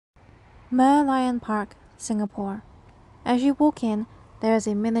Merlion Park, Singapore. As you walk in, there is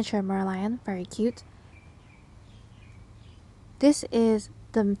a miniature merlion, very cute. This is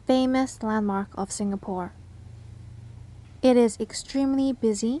the famous landmark of Singapore. It is extremely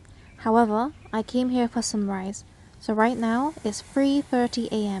busy, however, I came here for sunrise, so right now it's 3:30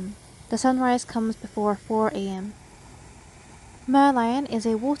 a.m. The sunrise comes before 4 a.m. Merlion is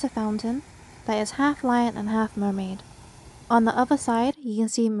a water fountain that is half lion and half mermaid. On the other side, you can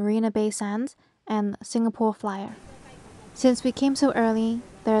see Marina Bay Sands and Singapore Flyer. Since we came so early,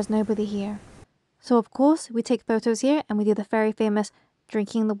 there is nobody here. So of course, we take photos here and we do the very famous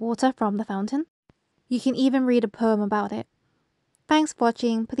drinking the water from the fountain. You can even read a poem about it. Thanks for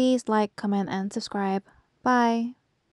watching. Please like, comment, and subscribe. Bye.